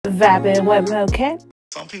Vibing with Moket.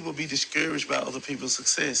 Some people be discouraged by other people's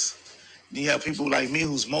success. You have people like me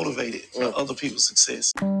who's motivated by other people's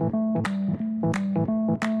success.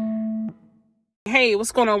 Hey,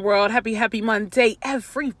 what's going on, world? Happy Monday,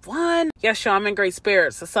 everyone. Yes, y'all, I'm in great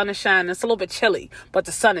spirits. The sun is shining. It's a little bit chilly, but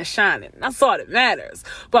the sun is shining. That's all that matters.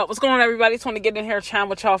 But what's going on, everybody? Just want to get in here and chat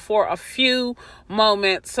with y'all for a few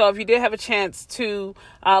moments. So if you did have a chance to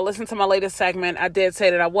listen to my latest segment, I did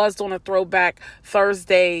say that I was doing a throwback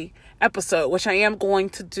Thursday episode, which I am going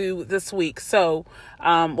to do this week. So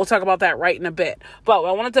we'll talk about that right in a bit. But what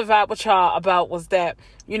I wanted to vibe with y'all about was that,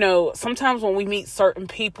 you know, sometimes when we meet certain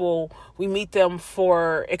people, we meet them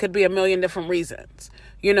for, it could be a million different reasons.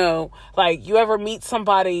 You know, like you ever meet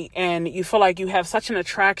somebody and you feel like you have such an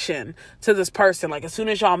attraction to this person. Like as soon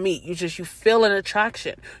as y'all meet, you feel an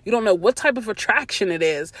attraction. You don't know what type of attraction it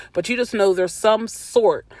is, but you just know there's some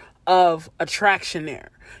sort of attraction there.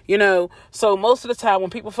 You know, so most of the time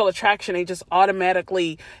when people feel attraction, they just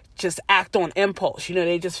automatically just act on impulse. You know,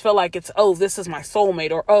 they just feel like it's, oh, this is my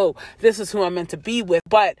soulmate, or, oh, this is who I'm meant to be with.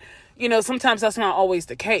 But, you know, sometimes that's not always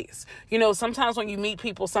the case. You know, sometimes when you meet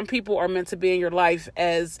people, some people are meant to be in your life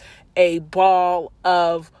as a ball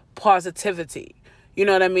of positivity. You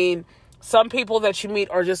know what I mean? Some people that you meet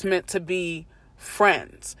are just meant to be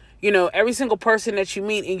friends. You know, every single person that you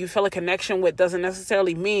meet and you feel a connection with doesn't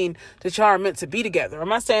necessarily mean that y'all are meant to be together.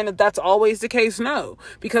 Am I saying that that's always the case? No,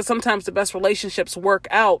 because sometimes the best relationships work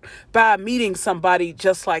out by meeting somebody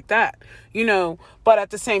just like that, you know, but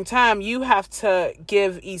at the same time, you have to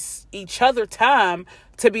give each other time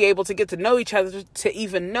to be able to get to know each other, to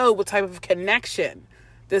even know what type of connection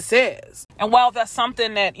this is. And while that's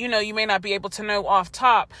something that, you know, you may not be able to know off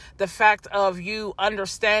top, the fact of you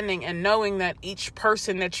understanding and knowing that each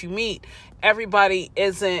person that you meet, everybody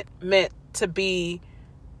isn't meant to be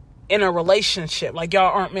in a relationship. Like y'all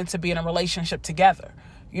aren't meant to be in a relationship together.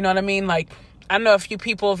 You know what I mean? Like I know a few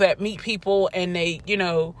people that meet people and they, you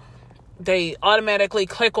know, they automatically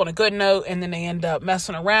click on a good note and then they end up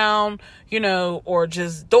messing around, you know, or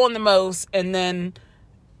just doing the most, and then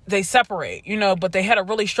they separate, you know, but they had a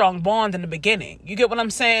really strong bond in the beginning. You get what I'm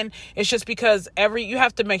saying? It's just because you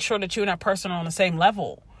have to make sure that you and that person are on the same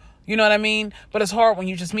level. You know what I mean? But it's hard when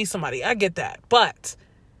you just meet somebody. I get that, but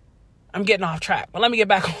I'm getting off track. But let me get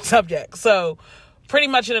back on subject. So pretty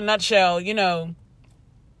much in a nutshell, you know,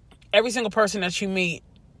 every single person that you meet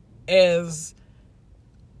is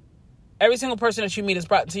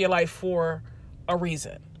brought into your life for a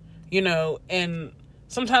reason, you know, and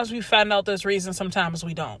sometimes we find out those reasons, sometimes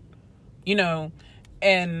we don't, you know,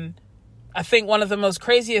 and I think one of the most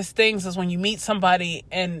craziest things is when you meet somebody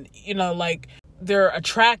and, you know, like they're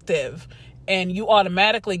attractive and you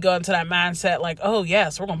automatically go into that mindset like, oh,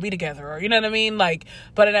 yes, we're going to be together. Or, you know what I mean? Like,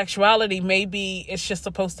 but in actuality, maybe it's just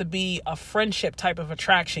supposed to be a friendship type of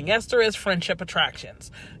attraction. Yes, there is friendship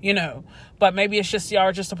attractions, you know, but maybe it's just y'all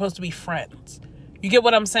are just supposed to be friends. You get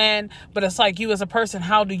what I'm saying? But it's like you as a person,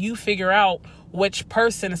 how do you figure out which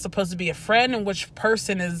person is supposed to be a friend and which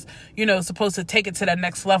person is, you know, supposed to take it to that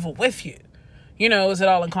next level with you? You know, is it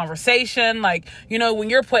all in conversation? Like, you know, when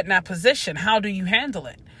you're put in that position, how do you handle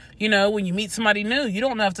it? You know, when you meet somebody new, you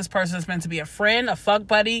don't know if this person is meant to be a friend, a fuck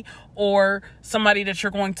buddy, or somebody that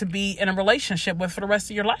you're going to be in a relationship with for the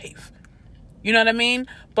rest of your life. You know what I mean?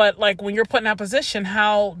 But like when you're put in that position,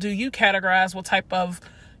 how do you categorize what type of,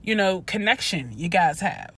 you know, connection you guys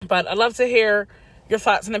have? But I'd love to hear your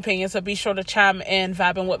thoughts and opinions, so be sure to chime in,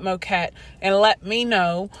 Vibing with Moket, and let me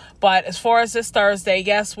know. But as far as this Thursday,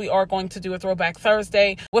 yes, we are going to do a Throwback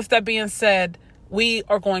Thursday. With that being said, we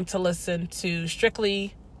are going to listen to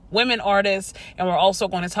strictly women artists, and we're also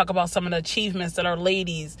going to talk about some of the achievements that our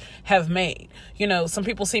ladies have made. You know, some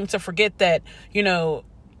people seem to forget that, you know,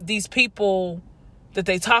 these people that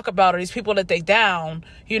they talk about, or these people that they down,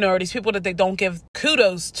 you know, or these people that they don't give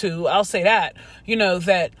kudos to, I'll say that, you know,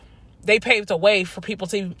 that they paved a way for people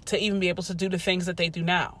to even be able to do the things that they do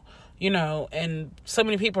now, you know, and so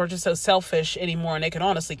many people are just so selfish anymore and they can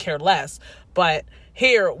honestly care less. But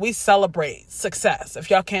here we celebrate success. If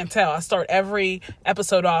y'all can't tell, I start every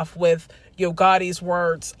episode off with Yo Gotti's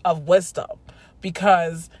words of wisdom,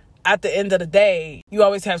 because at the end of the day, you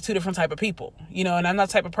always have two different type of people, you know, and I'm not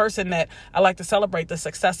the type of person that I like to celebrate the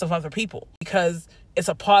success of other people because it's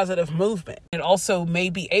a positive movement. It also may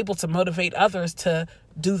be able to motivate others to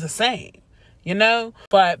do the same, you know.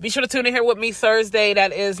 But be sure to tune in here with me Thursday.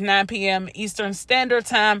 That is 9 p.m. Eastern Standard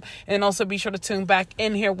Time. And also be sure to tune back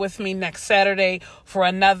in here with me next Saturday for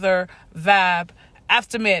another Vibe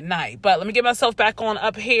after midnight. But let me get myself back on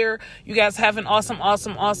up here. You guys have an awesome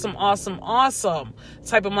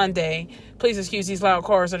type of Monday. Please excuse these loud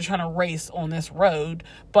cars that are trying to race on this road.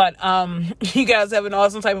 But you guys have an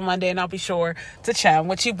awesome type of Monday, and I'll be sure to chat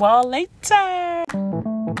with you all later.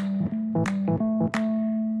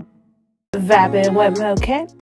 Vibing with Mo K.